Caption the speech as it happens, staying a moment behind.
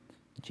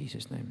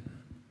Jesus' name.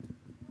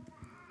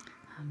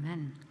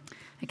 Amen.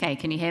 Okay,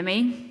 can you hear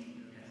me?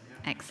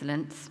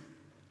 Excellent.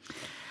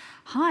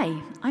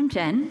 Hi, I'm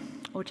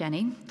Jen, or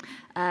Jenny.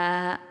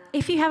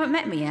 If you haven't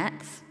met me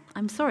yet,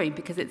 I'm sorry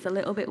because it's a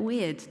little bit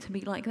weird to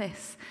meet like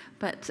this.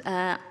 But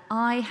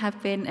I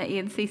have been at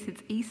ENC since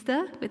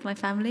Easter with my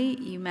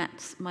family. You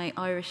met my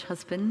Irish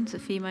husband a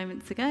few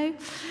moments ago.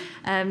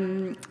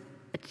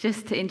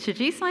 Just to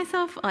introduce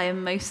myself, I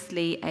am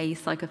mostly a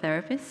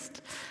psychotherapist.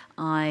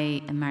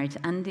 I am married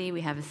to Andy.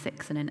 We have a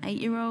 6 and an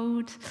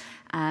 8-year-old.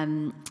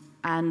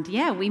 And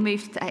yeah, we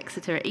moved to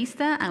Exeter at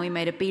Easter and we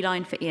made a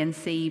beeline for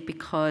ENC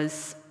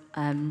because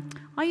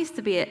I used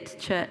to be at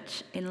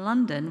church in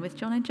London with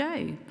John and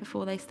Joe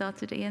before they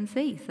started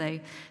ENC. So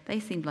they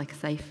seemed like a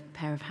safe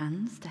pair of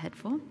hands to head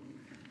for.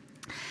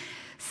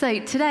 So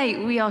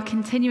today we are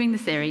continuing the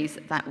series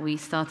that we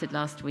started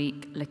last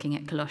week looking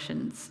at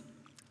Colossians.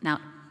 Now,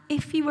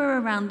 if you were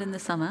around in the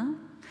summer,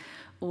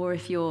 or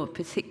if you're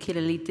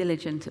particularly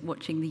diligent at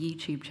watching the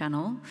YouTube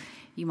channel,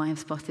 you might have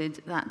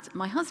spotted that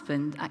my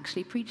husband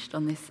actually preached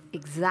on this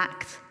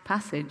exact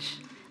passage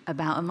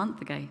about a month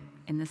ago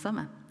in the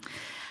summer.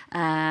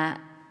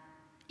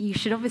 You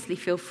should obviously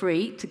feel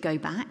free to go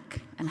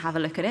back and have a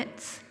look at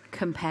it,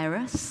 compare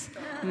us,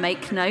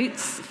 make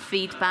notes,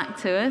 feedback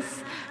to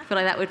us. I feel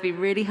like that would be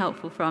really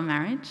helpful for our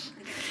marriage.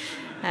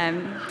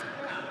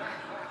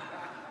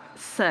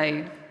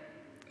 So,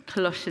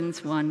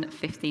 Colossians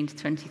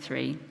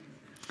 1:15-23.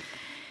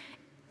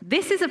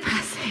 This is a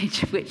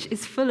passage which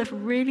is full of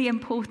really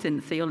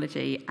important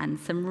theology and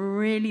some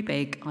really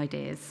big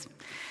ideas,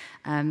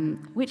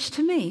 which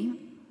to me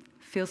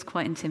feels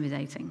quite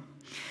intimidating.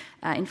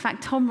 In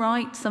fact, Tom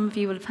Wright, some of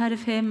you will have heard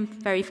of him,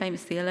 very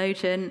famous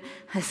theologian,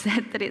 has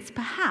said that it's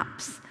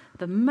perhaps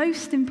the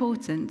most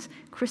important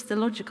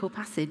Christological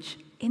passage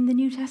in the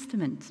New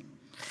Testament.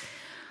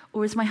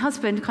 Or as my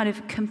husband kind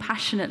of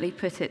compassionately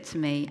put it to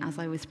me as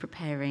I was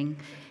preparing,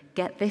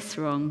 get this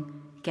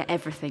wrong, get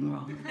everything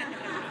wrong.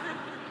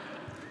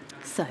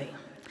 So,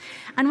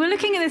 and we're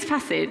looking at this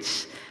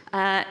passage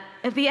at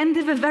the end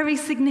of a very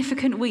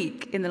significant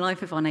week in the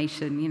life of our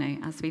nation,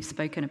 as we've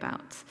spoken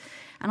about.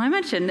 And I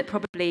imagine that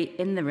probably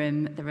in the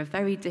room there are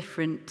very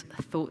different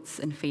thoughts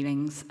and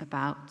feelings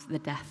about the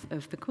death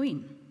of the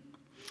Queen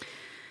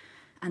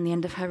and the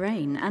end of her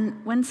reign.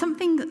 And when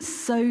something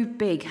so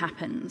big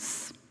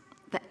happens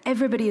that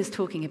everybody is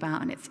talking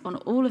about and it's on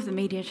all of the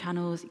media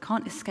channels, you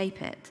can't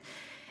escape it,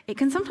 it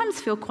can sometimes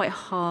feel quite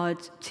hard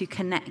to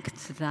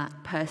connect to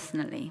that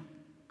personally.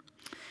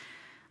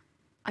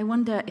 I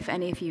wonder if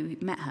any of you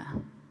met her.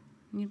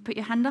 You put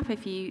your hand up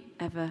if you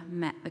ever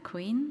met the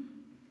Queen.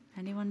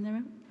 Anyone in the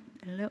room?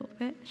 A little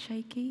bit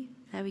shaky.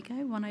 There we go,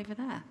 one over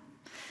there.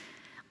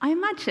 I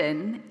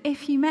imagine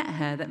if you met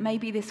her that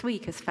maybe this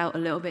week has felt a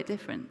little bit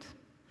different.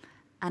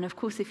 And of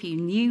course, if you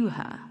knew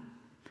her,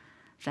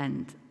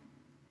 then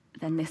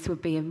this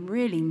would be a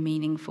really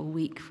meaningful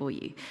week for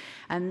you.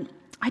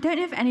 I don't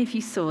know if any of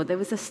you saw, there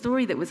was a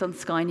story that was on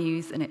Sky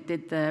News and it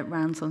did the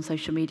rounds on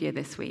social media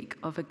this week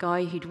of a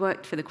guy who'd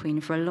worked for the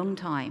Queen for a long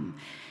time,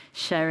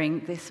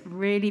 sharing this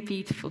really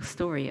beautiful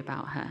story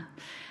about her.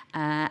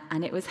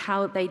 And it was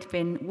how they'd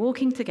been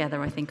walking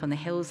together, I think, on the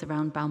hills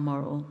around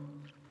Balmoral.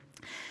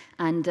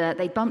 And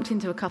they bumped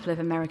into a couple of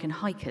American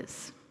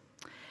hikers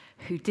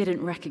who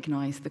didn't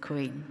recognize the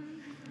Queen.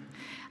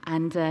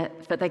 And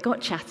but they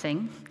got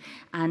chatting,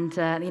 and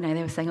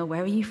they were saying, "Oh,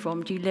 where are you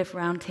from? Do you live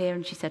around here?"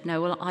 And she said,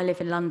 "No, well, I live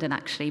in London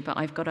actually, but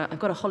I've got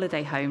a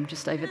holiday home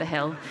just over the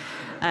hill."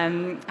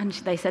 And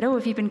they said, "Oh,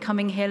 have you been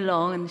coming here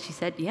long?" And she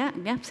said, "Yeah,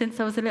 since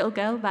I was a little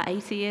girl, about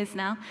 80 years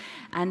now."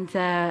 And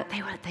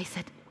they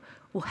said,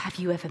 "Well, have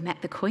you ever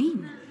met the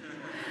Queen?"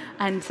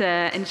 And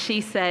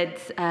she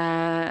said,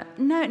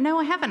 no,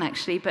 I haven't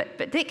actually,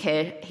 but Dick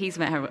here, he's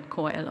met her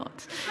quite a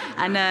lot.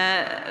 And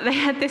they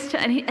had this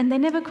chat, and they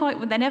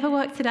never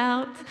worked it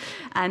out.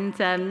 And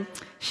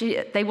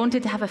they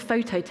wanted to have a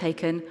photo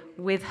taken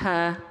with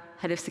her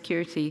head of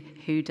security,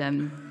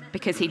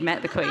 because he'd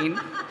met the Queen.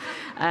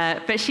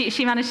 But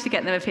she managed to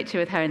get them a picture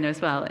with her in there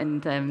as well.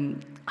 And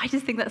I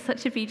just think that's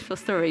such a beautiful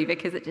story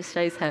because it just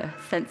shows her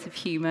sense of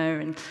humour.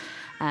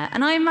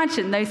 And I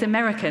imagine those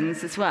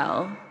Americans as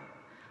well.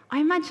 I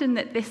imagine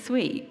that this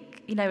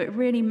week, it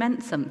really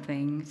meant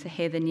something to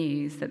hear the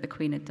news that the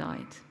Queen had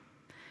died,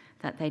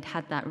 that they'd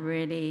had that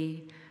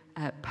really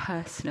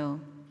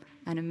personal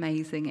and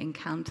amazing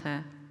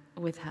encounter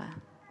with her.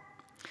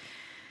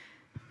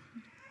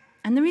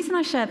 And the reason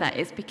I share that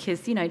is because,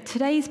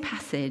 today's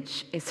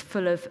passage is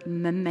full of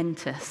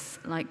momentous,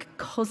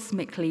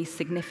 cosmically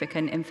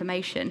significant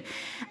information,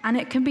 and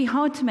it can be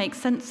hard to make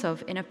sense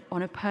of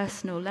on a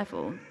personal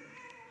level.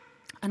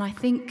 And I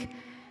think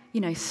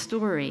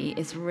story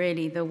is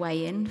really the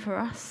way in for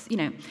us.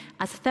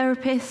 As a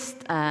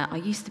therapist, I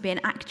used to be an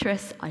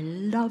actress. I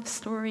love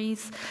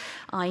stories.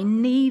 I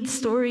need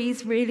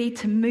stories really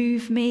to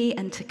move me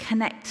and to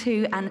connect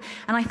to. And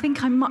I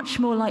think I'm much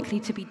more likely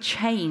to be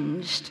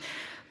changed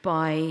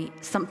by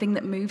something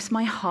that moves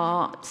my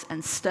heart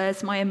and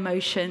stirs my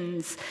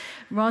emotions,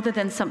 rather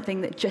than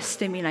something that just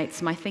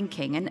stimulates my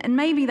thinking. And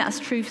maybe that's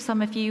true for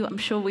some of you. I'm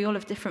sure we all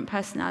have different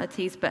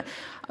personalities, but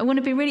I want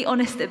to be really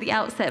honest at the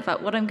outset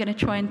about what I'm going to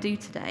try and do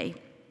today.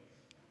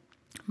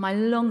 My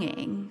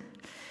longing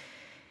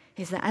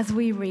is that as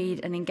we read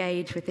and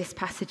engage with this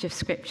passage of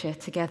Scripture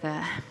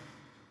together,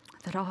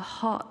 that our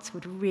hearts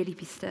would really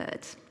be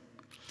stirred.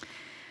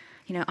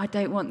 You know, I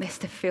don't want this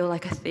to feel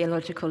like a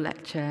theological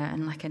lecture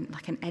and like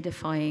an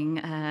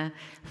edifying,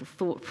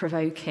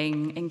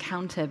 thought-provoking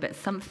encounter, but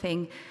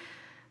something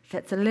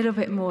that's a little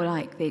bit more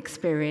like the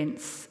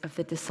experience of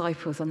the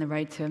disciples on the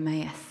road to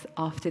Emmaus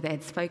after they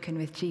had spoken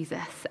with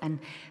Jesus, and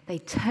they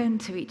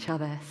turned to each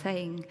other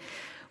saying,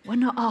 "Were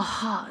not our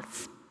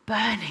hearts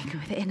burning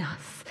within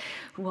us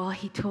while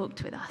he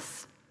talked with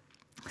us?"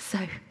 So,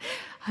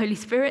 Holy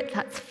Spirit,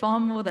 that's far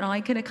more than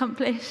I can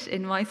accomplish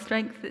in my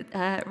strength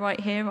right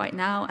here, right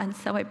now. And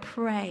so I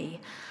pray,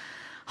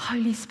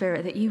 Holy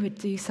Spirit, that you would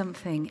do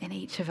something in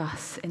each of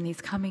us in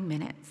these coming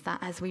minutes, that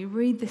as we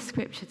read this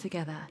scripture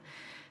together,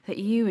 that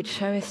you would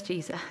show us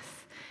Jesus,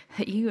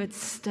 that you would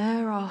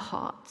stir our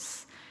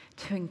hearts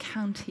to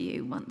encounter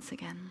you once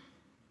again.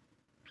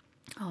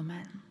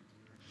 Amen.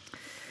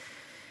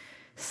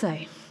 So,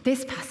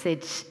 this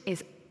passage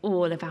is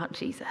all about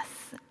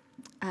Jesus.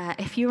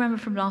 If you remember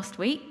from last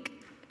week,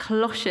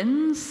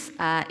 Colossians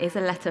is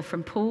a letter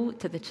from Paul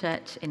to the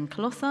church in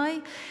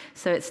Colossae.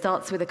 So it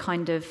starts with a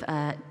kind of,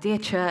 dear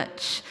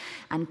church,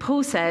 and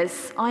Paul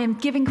says, I am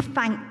giving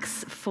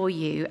thanks for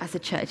you as a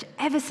church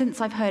ever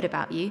since I've heard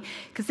about you,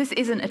 because this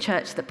isn't a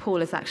church that Paul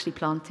has actually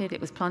planted.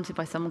 It was planted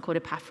by someone called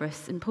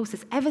Epaphras. And Paul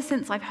says, ever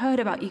since I've heard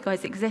about you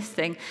guys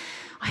existing,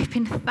 I've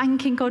been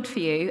thanking God for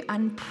you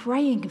and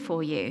praying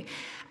for you.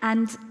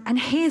 And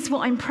here's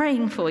what I'm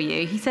praying for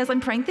you. He says,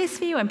 I'm praying this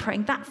for you, I'm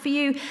praying that for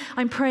you,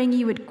 I'm praying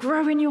you would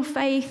grow in your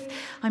faith,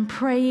 I'm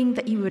praying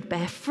that you would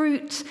bear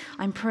fruit,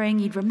 I'm praying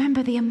you'd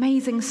remember the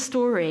amazing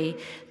story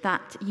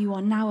that you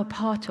are now a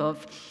part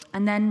of.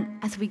 And then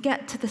as we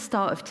get to the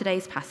start of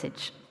today's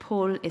passage,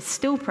 Paul is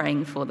still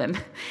praying for them,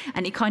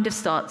 and he kind of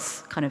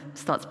starts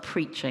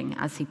preaching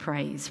as he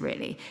prays,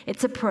 really.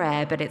 It's a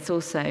prayer, but it's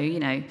also,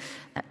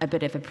 a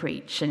bit of a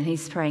preach. And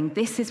he's praying,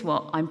 this is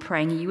what I'm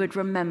praying you would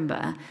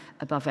remember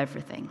above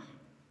everything.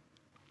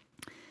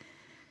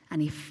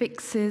 And he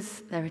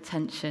fixes their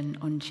attention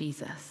on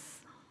Jesus.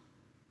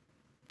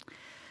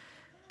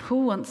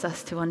 Paul wants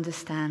us to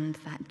understand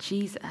that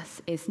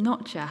Jesus is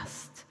not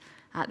just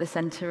at the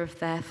center of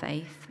their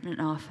faith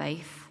and our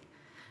faith,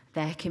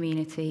 their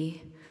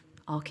community,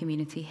 our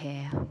community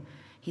here.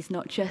 He's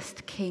not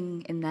just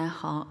king in their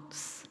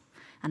hearts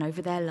and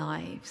over their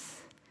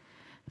lives,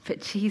 but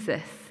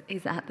Jesus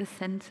is at the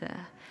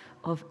center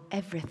of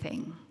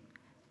everything,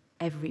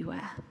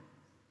 everywhere.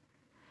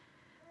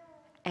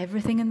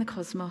 Everything in the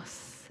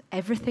cosmos,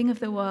 everything of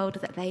the world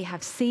that they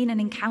have seen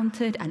and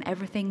encountered, and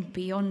everything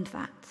beyond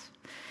that.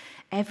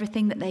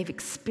 Everything that they've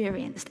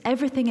experienced,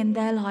 everything in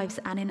their lives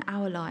and in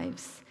our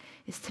lives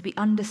is to be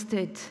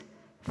understood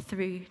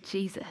through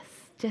Jesus.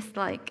 Just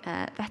like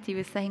Betty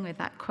was saying with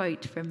that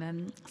quote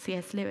from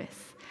C.S.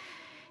 Lewis.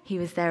 He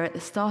was there at the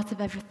start of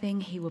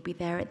everything, he will be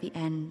there at the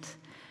end.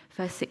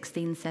 Verse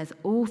 16 says,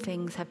 all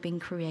things have been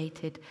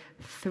created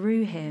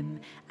through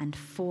him and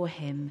for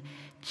him.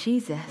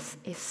 Jesus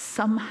is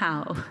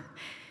somehow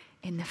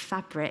in the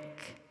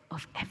fabric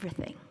of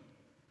everything.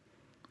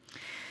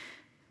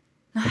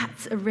 Now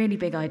that's a really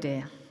big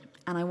idea,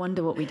 and I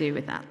wonder what we do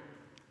with that.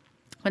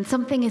 When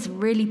something is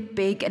really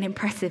big and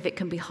impressive, it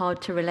can be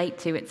hard to relate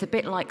to. It's a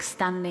bit like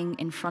standing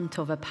in front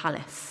of a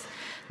palace,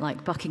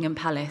 like Buckingham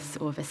Palace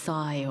or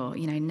Versailles, or,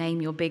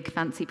 name your big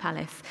fancy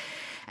palace,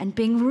 and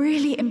being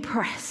really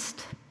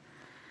impressed,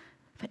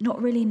 but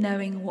not really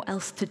knowing what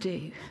else to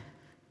do.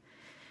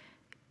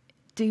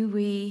 Do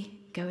we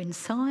go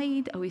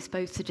inside? Are we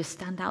supposed to just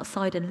stand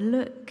outside and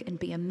look and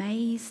be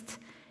amazed?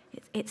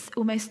 It's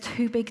almost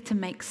too big to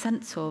make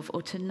sense of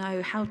or to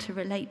know how to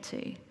relate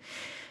to.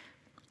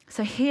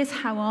 So here's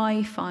how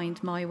I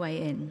find my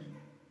way in.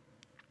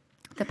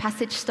 The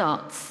passage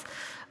starts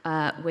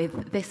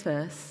with this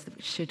verse,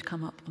 which should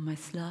come up on my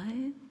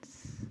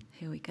slides.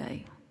 Here we go.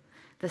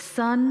 The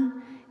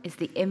Son is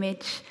the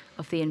image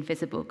of the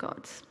invisible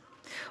God.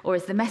 Or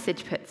as the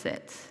Message puts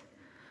it,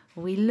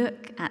 we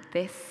look at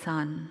this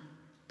Son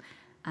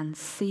and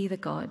see the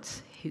God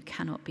who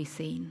cannot be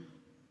seen.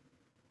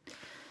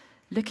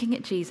 Looking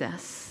at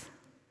Jesus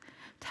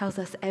tells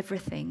us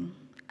everything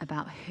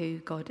about who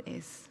God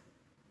is.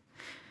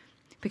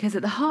 Because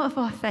at the heart of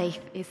our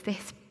faith is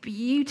this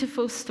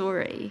beautiful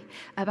story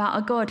about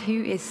a God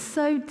who is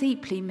so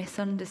deeply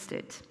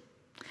misunderstood,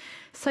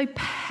 so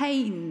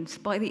pained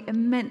by the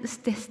immense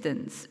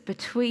distance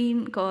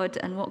between God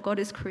and what God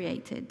has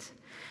created,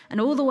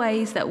 and all the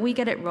ways that we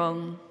get it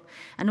wrong,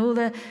 and all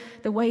the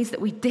ways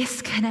that we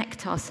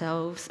disconnect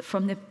ourselves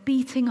from the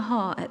beating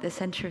heart at the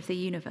center of the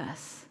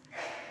universe,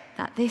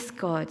 that this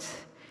God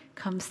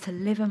comes to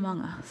live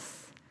among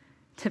us,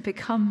 to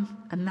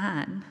become a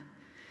man,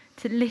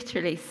 to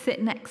literally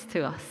sit next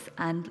to us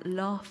and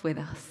laugh with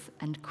us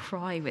and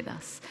cry with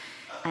us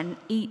and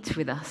eat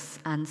with us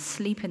and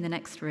sleep in the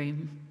next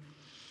room.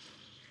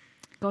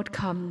 God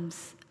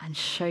comes and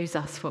shows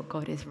us what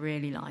God is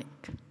really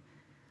like,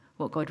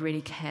 what God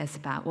really cares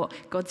about, what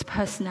God's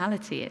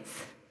personality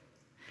is.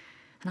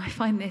 And I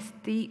find this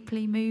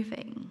deeply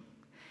moving.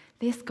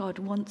 This God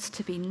wants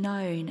to be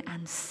known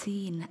and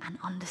seen and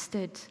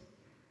understood,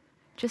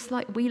 just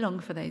like we long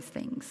for those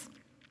things.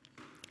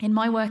 In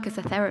my work as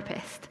a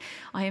therapist,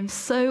 I am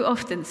so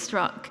often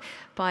struck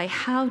by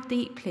how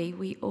deeply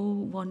we all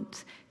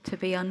want to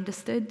be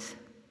understood,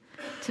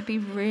 to be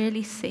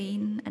really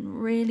seen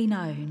and really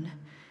known,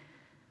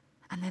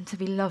 and then to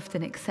be loved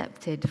and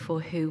accepted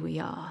for who we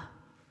are.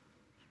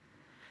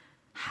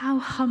 How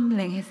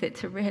humbling is it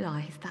to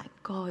realize that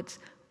God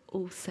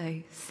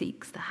also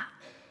seeks that?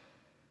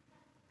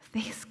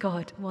 This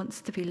God wants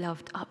to be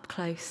loved up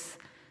close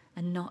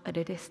and not at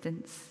a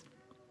distance.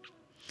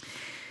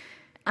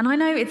 And I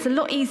know it's a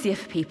lot easier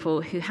for people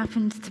who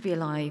happened to be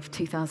alive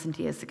 2,000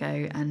 years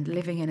ago and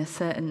living in a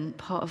certain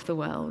part of the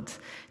world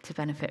to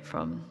benefit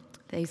from.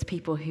 Those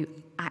people who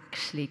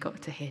actually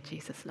got to hear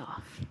Jesus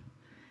laugh,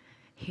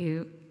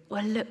 who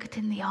were looked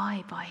in the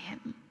eye by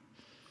him,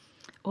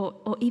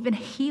 or even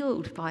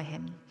healed by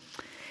him.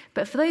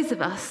 But for those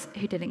of us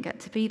who didn't get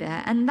to be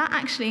there, and that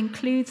actually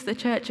includes the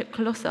church at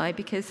Colossae,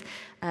 because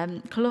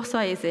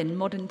Colossae is in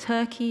modern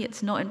Turkey,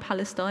 it's not in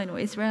Palestine or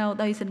Israel.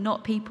 Those are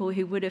not people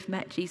who would have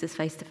met Jesus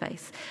face to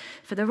face.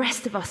 For the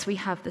rest of us, we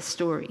have the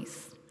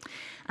stories.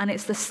 And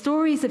it's the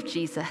stories of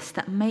Jesus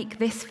that make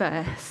this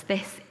verse,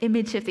 this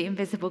image of the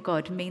invisible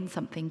God, mean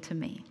something to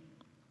me.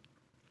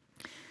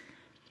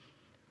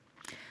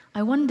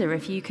 I wonder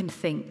if you can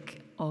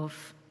think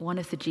of one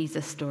of the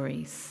Jesus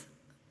stories,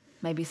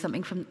 maybe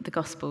something from the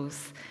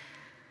Gospels,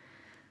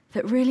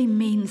 that really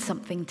means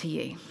something to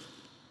you.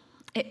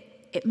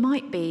 It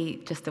might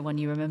be just the one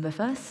you remember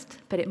first,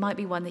 but it might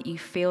be one that you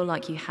feel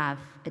like you have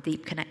a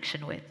deep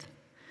connection with.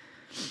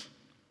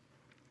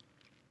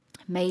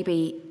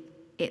 Maybe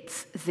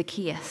it's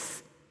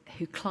Zacchaeus,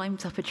 who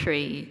climbed up a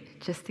tree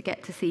just to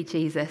get to see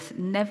Jesus,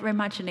 never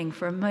imagining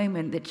for a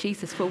moment that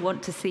Jesus will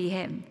want to see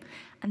him.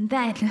 And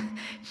then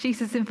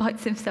Jesus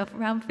invites himself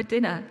around for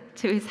dinner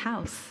to his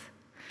house.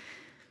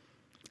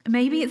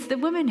 Maybe it's the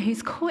woman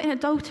who's caught in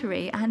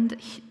adultery and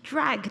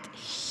dragged,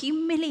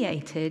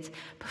 humiliated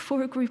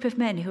before a group of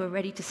men who are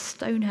ready to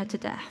stone her to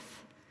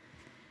death.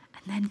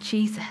 And then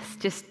Jesus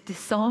just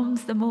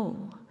disarms them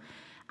all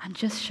and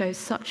just shows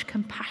such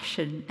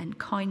compassion and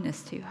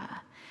kindness to her.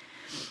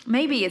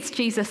 Maybe it's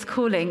Jesus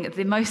calling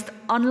the most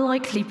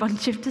unlikely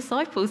bunch of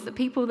disciples, the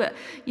people that,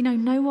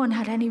 no one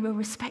had any real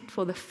respect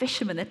for, the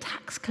fishermen, the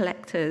tax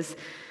collectors.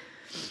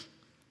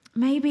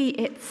 Maybe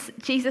it's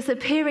Jesus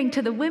appearing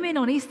to the women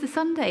on Easter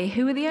Sunday,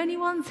 who were the only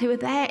ones who were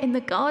there in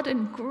the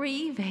garden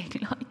grieving,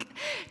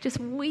 just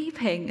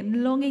weeping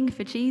and longing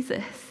for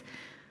Jesus.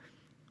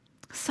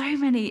 So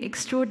many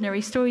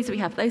extraordinary stories we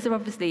have. Those are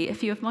obviously a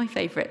few of my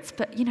favourites.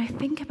 But,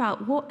 think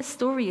about what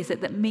story is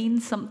it that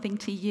means something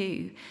to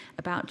you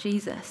about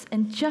Jesus.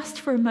 And just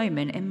for a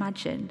moment,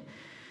 imagine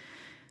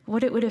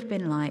what it would have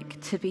been like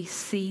to be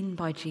seen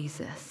by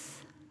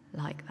Jesus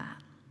like that.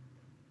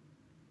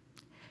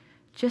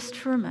 Just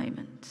for a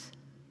moment,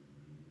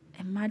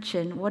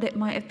 imagine what it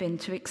might have been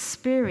to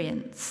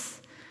experience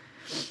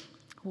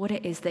what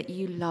it is that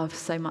you love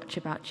so much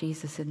about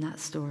Jesus in that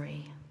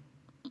story.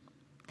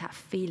 That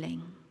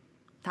feeling,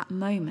 that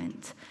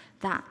moment,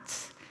 that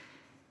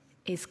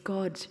is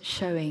God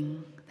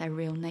showing their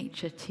real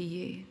nature to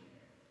you.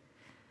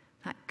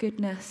 That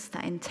goodness,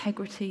 that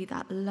integrity,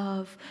 that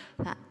love,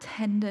 that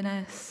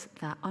tenderness,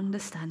 that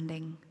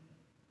understanding.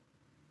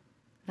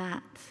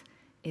 That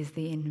is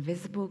the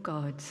invisible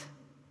God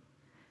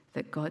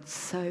that God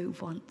so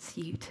wants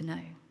you to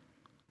know.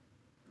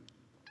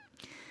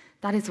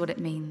 That is what it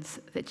means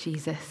that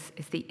Jesus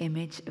is the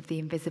image of the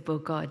invisible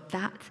God.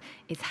 That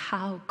is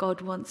how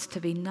God wants to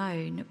be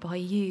known by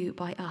you,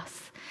 by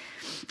us.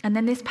 And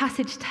then this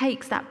passage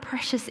takes that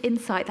precious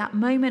insight, that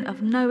moment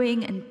of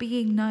knowing and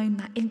being known,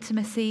 that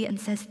intimacy, and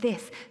says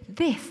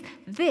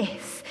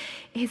this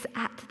is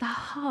at the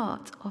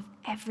heart of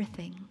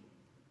everything.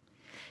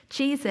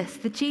 Jesus,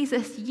 the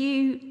Jesus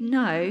you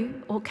know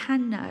or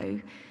can know,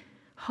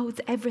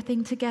 holds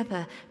everything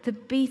together, the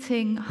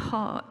beating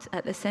heart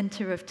at the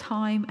center of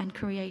time and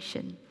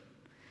creation.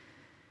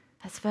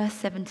 As verse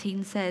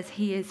 17 says,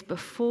 he is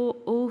before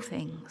all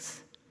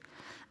things,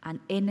 and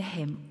in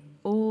him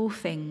all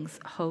things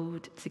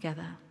hold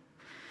together.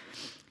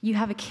 You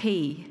have a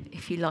key,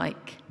 if you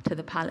like, to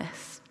the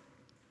palace,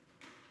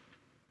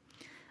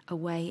 a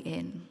way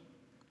in.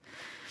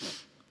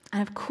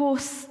 And of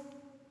course,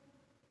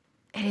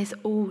 it is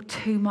all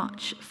too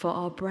much for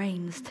our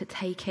brains to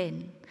take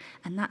in.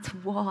 And that's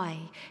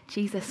why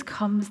Jesus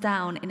comes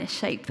down in a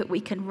shape that we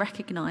can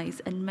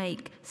recognize and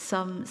make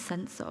some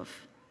sense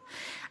of.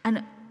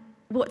 And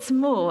what's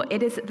more,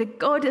 it is the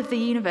God of the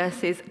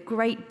universe's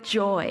great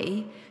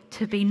joy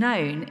to be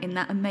known in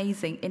that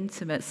amazing,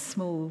 intimate,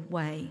 small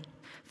way.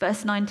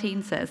 Verse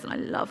 19 says, and I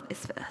love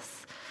this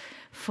verse,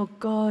 For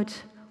God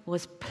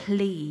was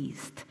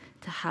pleased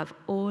to have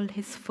all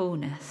his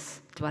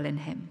fullness dwell in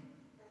him.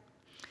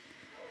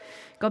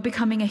 God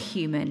becoming a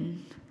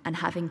human and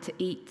having to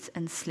eat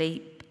and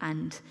sleep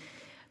and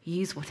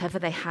use whatever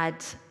they had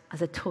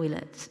as a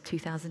toilet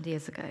 2,000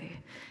 years ago,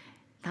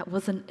 that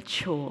wasn't a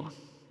chore.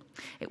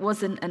 It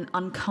wasn't an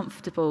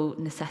uncomfortable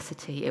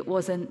necessity. It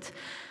wasn't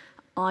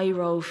eye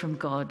roll from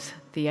God,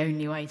 the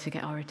only way to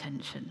get our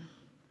attention.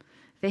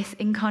 This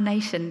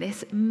incarnation,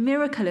 this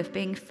miracle of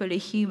being fully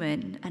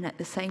human and at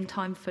the same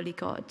time fully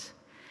God,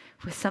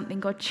 was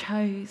something God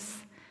chose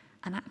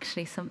and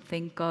actually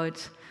something God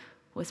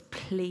was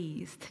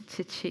pleased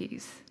to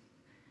choose,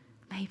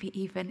 maybe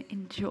even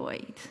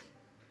enjoyed.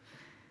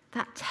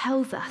 That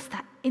tells us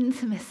that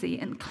intimacy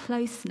and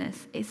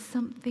closeness is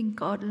something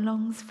God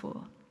longs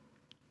for.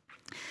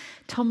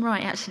 Tom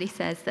Wright actually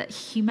says that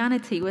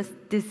humanity was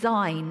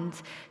designed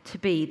to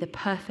be the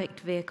perfect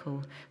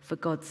vehicle for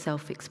God's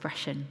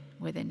self-expression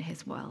within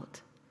his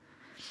world.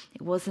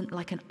 It wasn't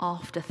like an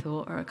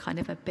afterthought or a kind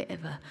of a bit of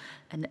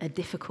a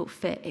difficult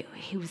fit.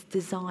 He was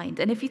designed.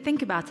 And if you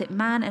think about it,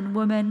 man and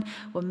woman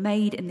were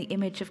made in the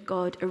image of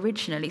God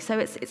originally. So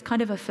it's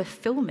kind of a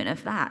fulfillment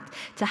of that,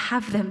 to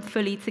have them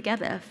fully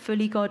together,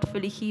 fully God,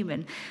 fully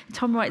human.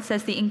 Tom Wright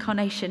says the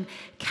incarnation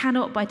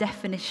cannot, by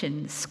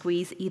definition,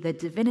 squeeze either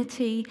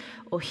divinity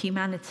or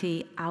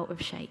humanity out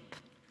of shape.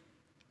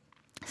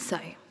 So,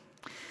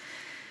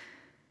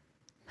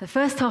 the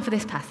first half of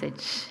this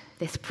passage,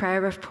 this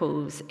prayer of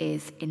Paul's,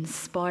 is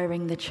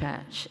inspiring the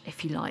church,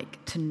 if you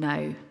like, to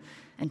know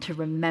and to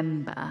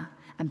remember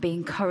and be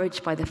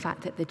encouraged by the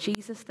fact that the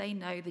Jesus they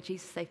know, the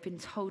Jesus they've been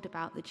told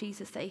about, the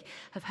Jesus they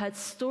have heard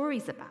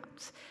stories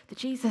about, the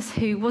Jesus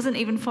who wasn't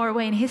even far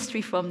away in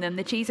history from them,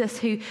 the Jesus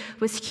who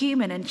was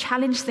human and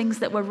challenged things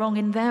that were wrong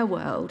in their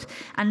world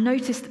and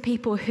noticed the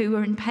people who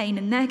were in pain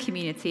in their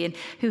community and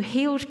who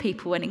healed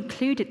people and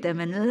included them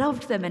and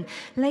loved them and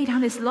laid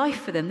down his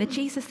life for them, the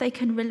Jesus they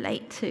can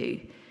relate to.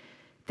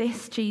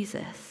 This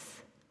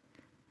Jesus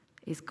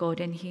is God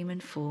in human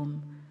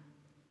form,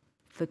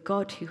 the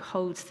God who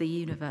holds the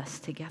universe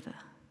together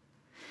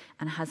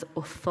and has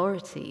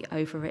authority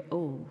over it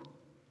all.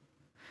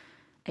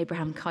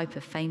 Abraham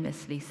Kuyper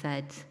famously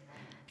said,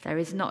 "There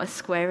is not a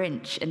square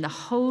inch in the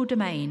whole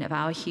domain of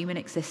our human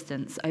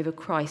existence over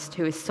Christ,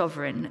 who is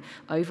sovereign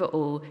over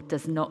all,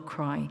 does not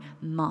cry,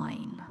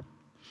 mine."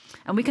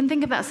 And we can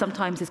think of that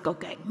sometimes as God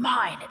going,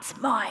 mine, it's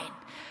mine.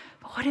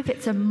 But what if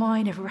it's a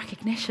mine of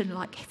recognition,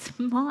 like it's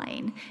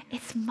mine,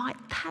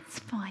 that's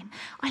mine.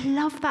 I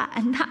love that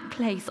and that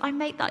place. I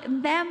made that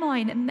and they're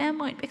mine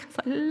because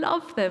I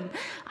love them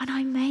and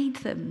I made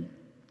them.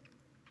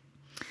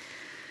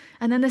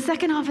 And then the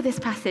second half of this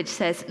passage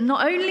says,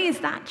 not only is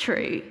that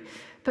true,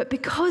 but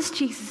because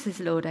Jesus is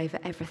Lord over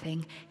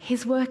everything,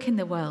 his work in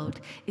the world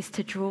is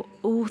to draw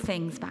all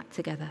things back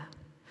together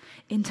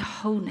into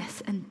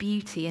wholeness and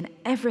beauty and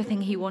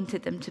everything he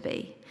wanted them to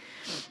be.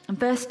 And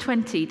verse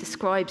 20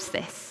 describes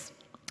this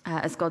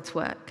as God's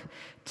work,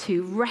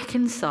 to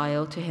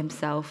reconcile to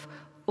himself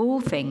all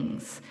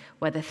things,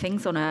 whether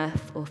things on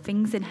earth or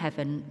things in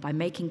heaven, by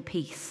making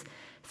peace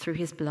through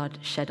his blood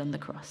shed on the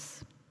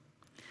cross.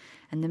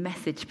 And the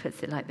Message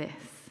puts it like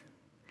this: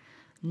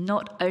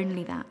 not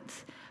only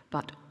that,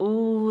 but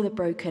all the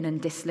broken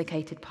and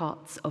dislocated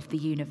parts of the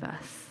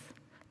universe,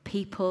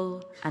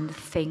 people and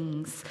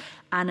things,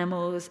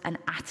 animals and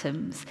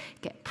atoms,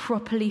 get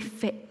properly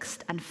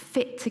fixed and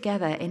fit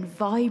together in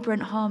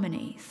vibrant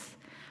harmonies,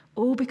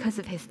 all because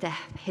of his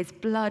death, his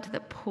blood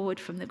that poured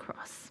from the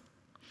cross.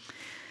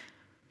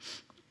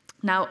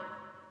 Now,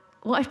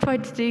 what I've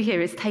tried to do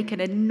here is take an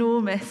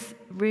enormous,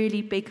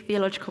 really big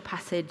theological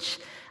passage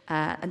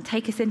and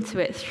take us into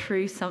it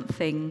through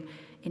something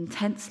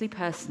intensely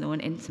personal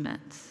and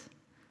intimate.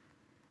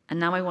 And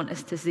now I want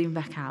us to zoom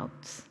back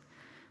out,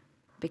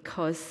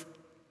 because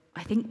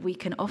I think we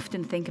can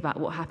often think about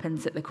what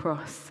happens at the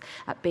cross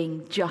at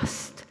being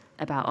just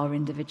about our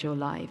individual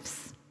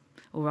lives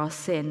or our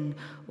sin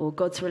or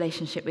God's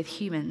relationship with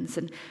humans,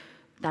 and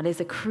that is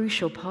a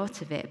crucial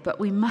part of it, but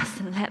we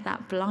mustn't let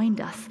that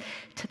blind us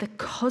to the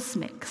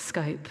cosmic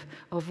scope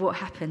of what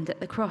happened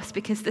at the cross,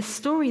 because the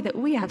story that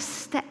we have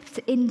stepped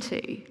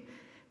into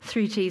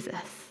through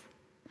Jesus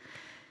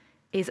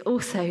is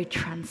also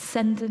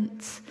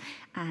transcendent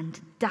and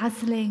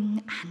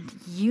dazzling and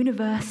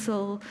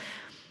universal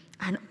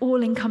and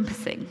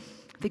all-encompassing.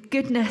 The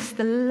goodness,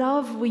 the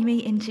love we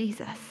meet in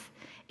Jesus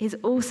is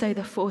also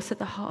the force at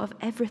the heart of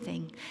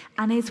everything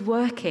and is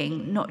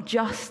working not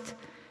just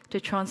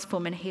to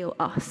transform and heal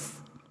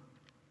us,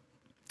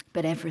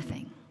 but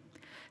everything,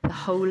 the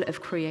whole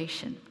of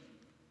creation.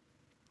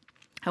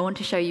 I want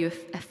to show you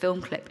a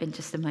film clip in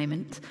just a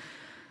moment.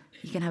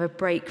 You can have a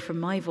break from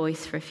my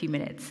voice for a few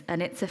minutes.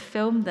 And it's a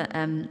film that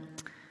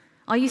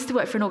I used to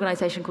work for an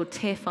organisation called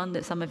Tear Fund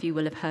that some of you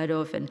will have heard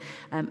of, and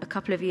a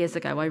couple of years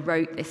ago I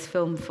wrote this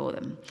film for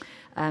them.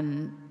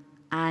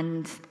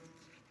 And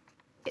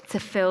it's a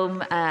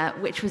film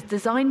which was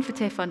designed for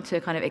Tear Fund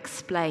to kind of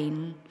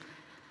explain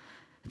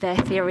their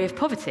theory of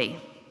poverty.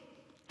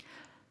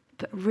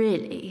 But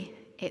really,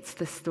 it's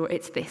the story.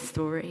 It's this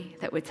story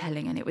that we're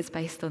telling, and it was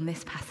based on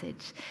this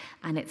passage.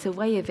 And it's a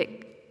way of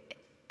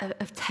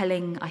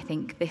telling, I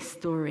think, this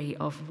story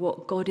of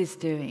what God is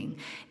doing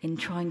in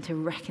trying to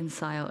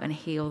reconcile and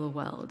heal the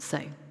world.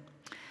 So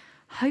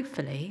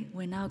hopefully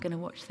we're now going to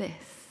watch this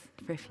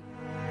for a few.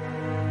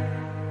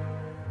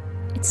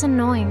 It's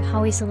annoying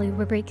how easily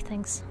we break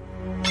things.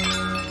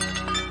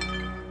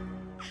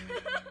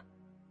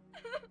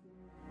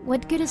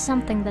 What good is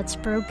something that's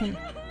broken?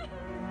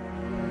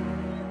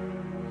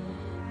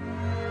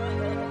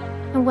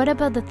 And what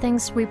about the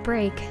things we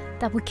break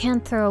that we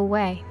can't throw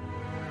away?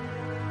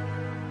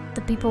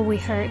 The people we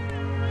hurt,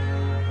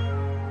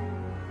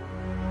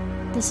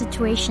 the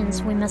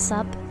situations we mess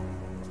up,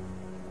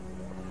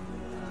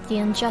 the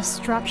unjust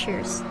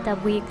structures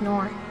that we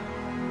ignore,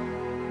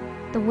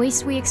 the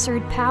ways we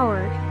exert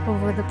power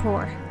over the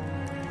poor.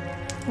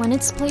 When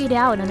it's played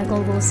out on a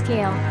global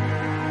scale,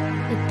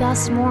 it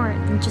does more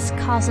than just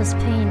cause us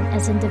pain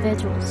as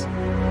individuals.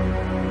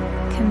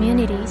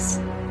 Communities,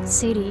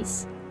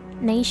 cities,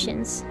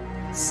 nations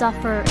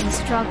suffer and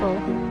struggle,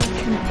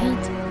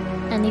 compete,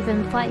 and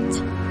even fight.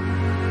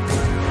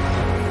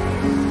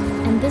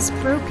 And this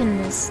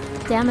brokenness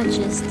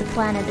damages the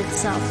planet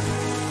itself.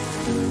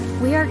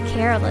 We are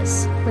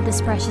careless with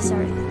this precious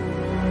earth.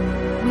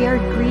 We are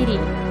greedy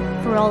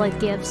for all it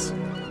gives.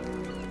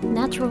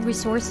 Natural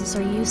resources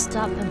are used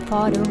up and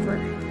fought over.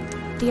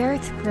 The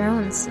earth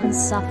groans and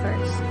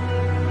suffers.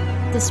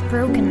 This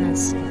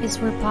brokenness is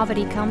where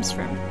poverty comes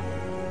from.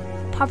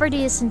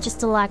 Poverty isn't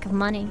just a lack of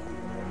money.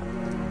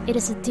 It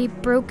is a deep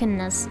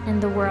brokenness in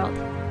the world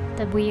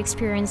that we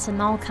experience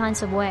in all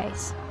kinds of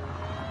ways.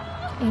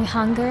 In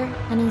hunger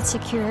and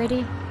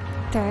insecurity,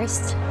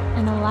 thirst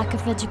and a lack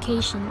of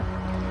education,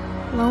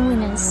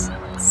 loneliness,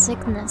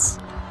 sickness,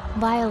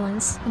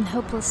 violence, and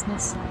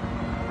hopelessness.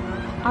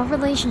 Our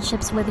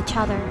relationships with each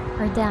other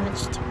are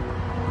damaged.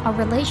 Our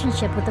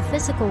relationship with the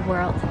physical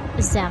world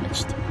is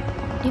damaged.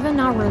 Even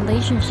our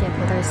relationship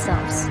with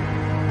ourselves,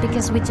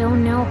 because we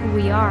don't know who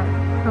we are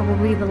or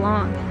where we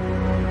belong.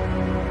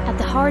 At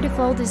the heart of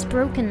all this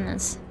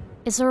brokenness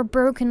is our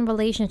broken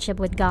relationship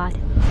with God,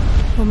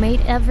 who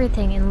made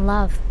everything in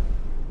love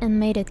and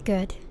made it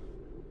good.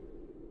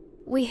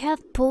 We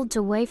have pulled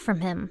away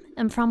from Him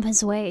and from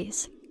His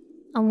ways,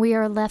 and we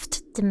are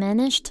left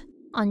diminished,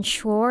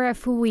 unsure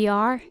of who we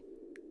are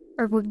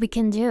or what we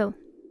can do.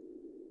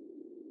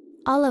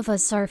 All of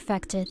us are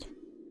affected,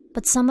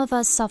 but some of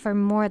us suffer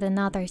more than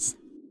others.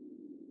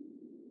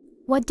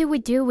 What do we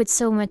do with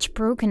so much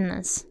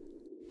brokenness?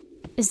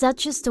 Is that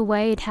just the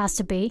way it has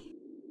to be?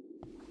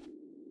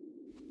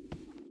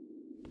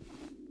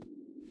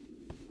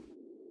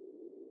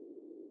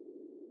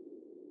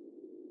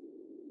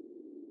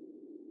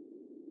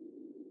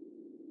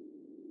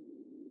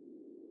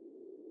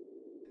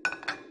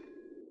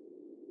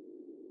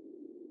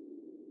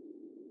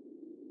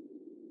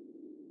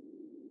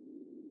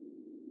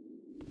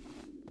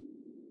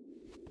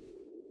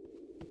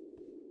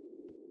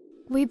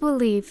 We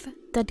believe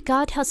that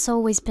God has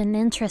always been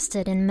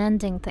interested in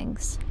mending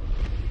things.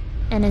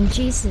 And in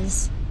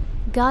Jesus,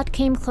 God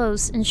came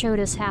close and showed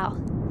us how.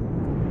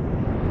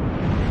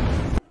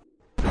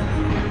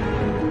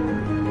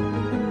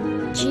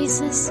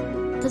 Jesus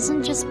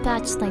doesn't just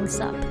patch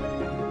things up.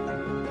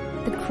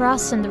 The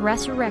cross and the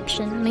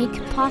resurrection make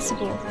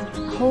possible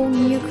a whole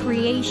new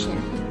creation,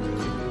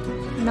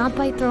 not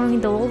by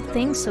throwing the old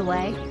things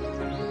away,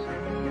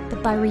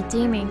 but by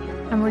redeeming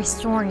and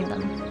restoring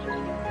them.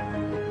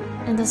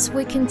 And as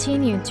we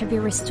continue to be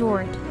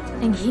restored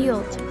and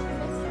healed,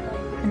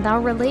 and our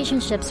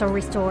relationships are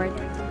restored,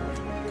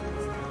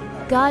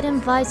 God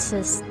invites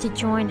us to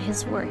join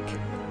His work.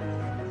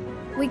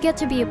 We get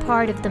to be a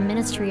part of the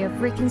ministry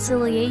of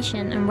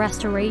reconciliation and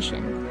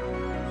restoration.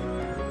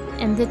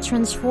 And it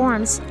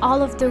transforms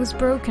all of those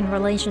broken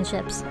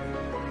relationships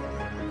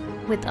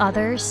with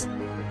others,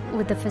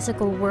 with the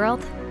physical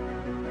world,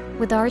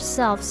 with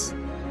ourselves,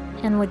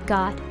 and with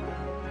God.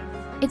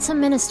 It's a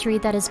ministry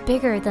that is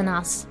bigger than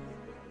us.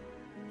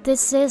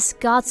 This is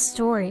God's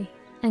story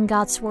and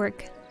God's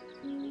work.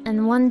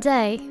 And one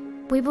day,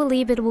 we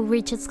believe it will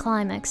reach its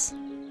climax,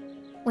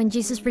 when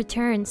Jesus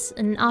returns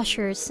and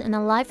ushers in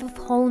a life of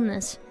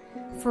wholeness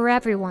for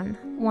everyone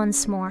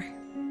once more.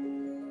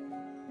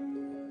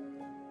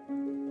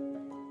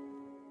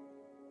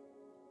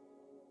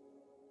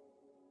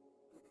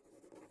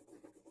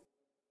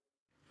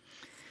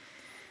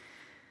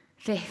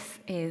 This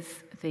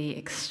is the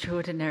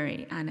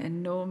extraordinary and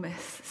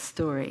enormous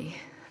story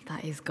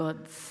that is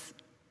God's.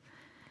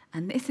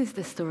 And this is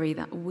the story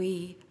that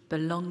we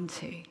belong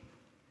to.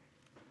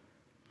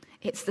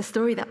 It's the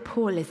story that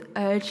Paul is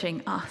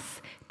urging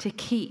us to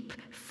keep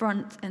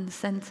front and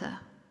center.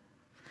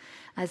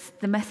 As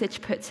the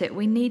message puts it,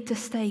 we need to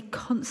stay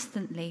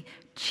constantly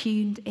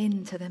tuned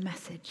into the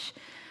message,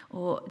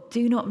 or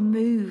do not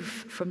move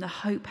from the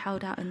hope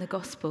held out in the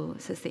gospel,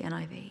 says the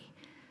NIV.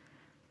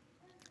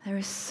 There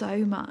is so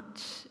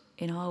much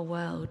in our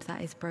world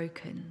that is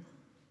broken.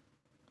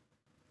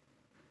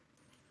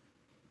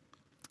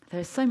 There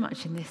is so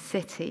much in this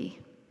city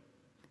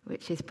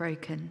which is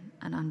broken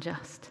and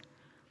unjust.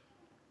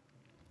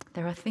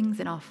 There are things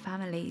in our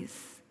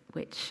families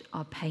which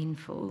are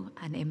painful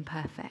and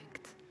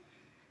imperfect,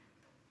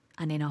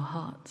 and in our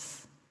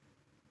hearts.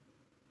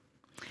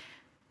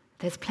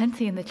 There's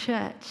plenty in the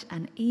church,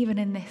 and even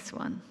in this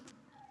one,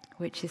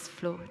 which is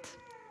flawed.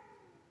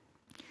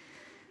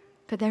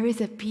 But there is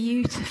a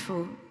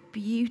beautiful,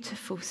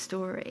 beautiful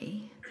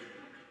story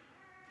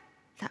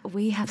that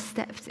we have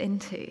stepped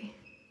into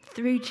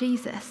through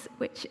Jesus,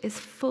 which is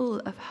full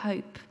of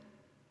hope.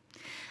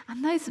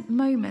 And those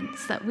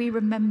moments that we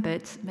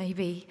remembered,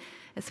 maybe,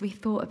 as we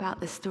thought about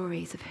the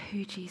stories of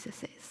who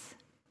Jesus is.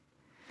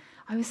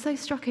 I was so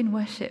struck in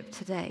worship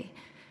today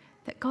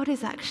that God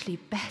is actually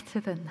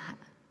better than that.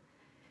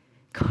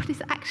 God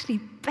is actually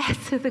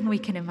better than we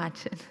can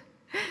imagine.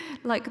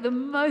 Like the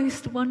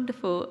most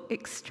wonderful,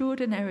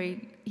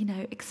 extraordinary,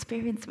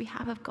 experience we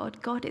have of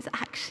God, God is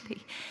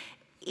actually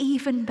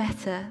even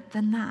better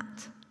than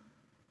that.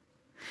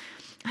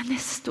 And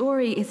this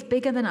story is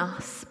bigger than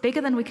us,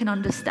 bigger than we can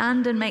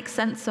understand and make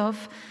sense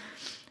of,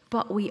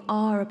 but we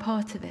are a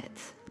part of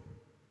it.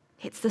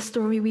 It's the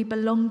story we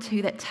belong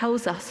to that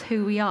tells us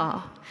who we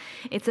are.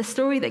 It's a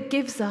story that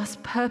gives us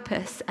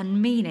purpose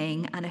and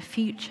meaning and a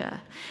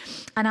future.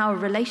 And our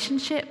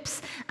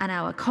relationships and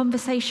our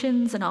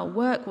conversations and our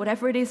work,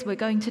 whatever it is we're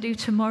going to do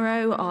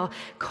tomorrow, our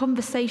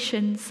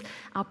conversations,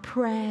 our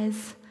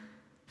prayers,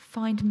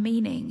 find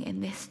meaning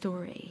in this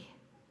story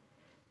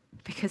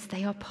because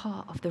they are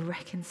part of the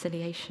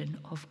reconciliation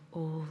of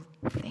all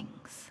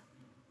things.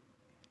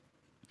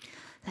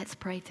 Let's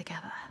pray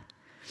together.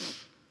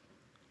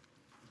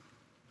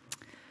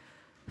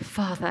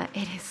 Father,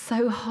 it is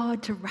so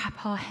hard to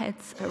wrap our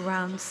heads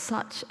around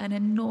such an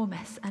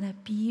enormous and a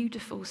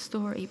beautiful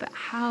story, but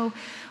how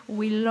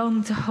we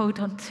long to hold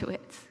on to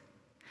it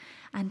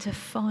and to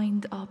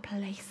find our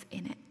place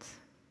in it.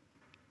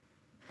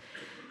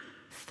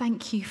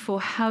 Thank you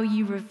for how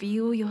you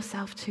reveal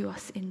yourself to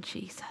us in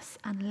Jesus,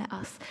 and let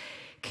us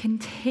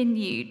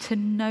continue to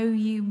know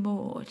you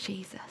more,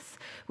 Jesus.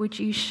 Would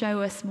you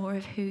show us more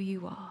of who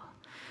you are?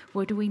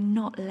 Would we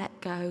not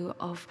let go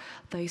of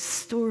those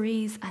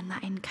stories and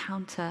that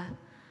encounter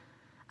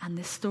and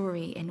the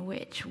story in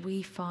which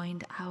we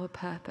find our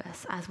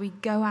purpose? As we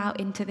go out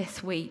into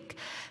this week,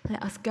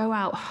 let us go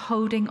out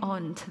holding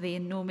on to the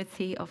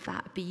enormity of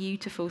that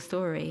beautiful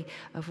story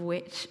of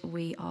which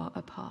we are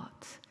a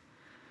part.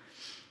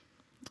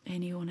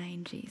 In your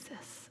name,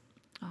 Jesus.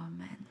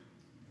 Amen.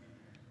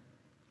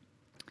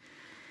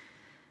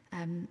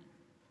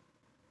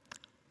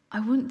 I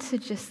want to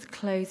just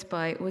close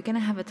by, we're going to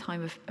have a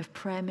time of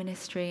prayer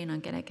ministry, and I'm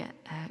going to get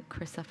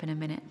Chris up in a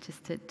minute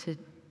just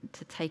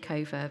to take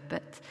over.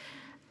 But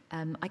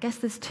I guess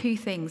there's two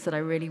things that I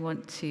really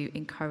want to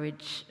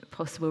encourage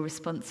possible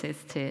responses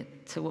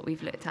to what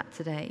we've looked at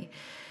today.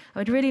 I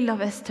would really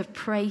love us to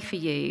pray for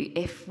you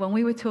if, when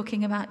we were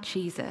talking about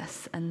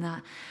Jesus and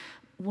that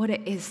what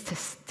it is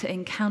to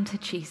encounter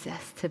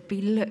Jesus, to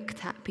be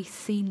looked at, be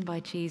seen by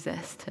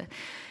Jesus, to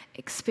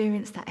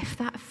experience that, if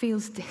that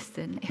feels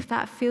distant, if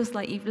that feels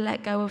like you've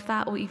let go of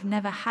that, or you've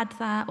never had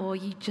that, or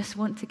you just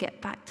want to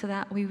get back to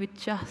that, we would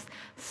just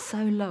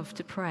so love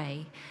to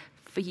pray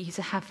for you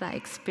to have that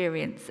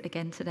experience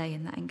again today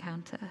in that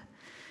encounter.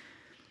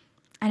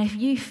 And if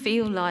you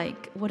feel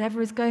like whatever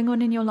is going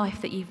on in your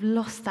life, that you've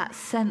lost that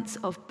sense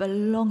of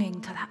belonging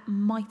to that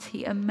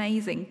mighty,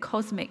 amazing,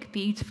 cosmic,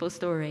 beautiful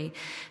story,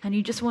 and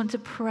you just want to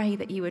pray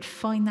that you would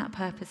find that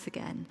purpose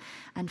again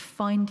and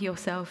find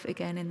yourself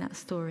again in that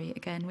story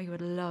again, we would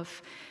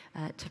love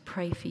to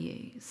pray for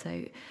you.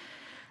 So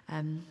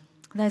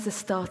there's a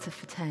starter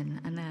for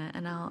 10,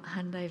 and I'll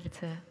hand over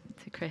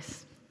to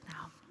Chris.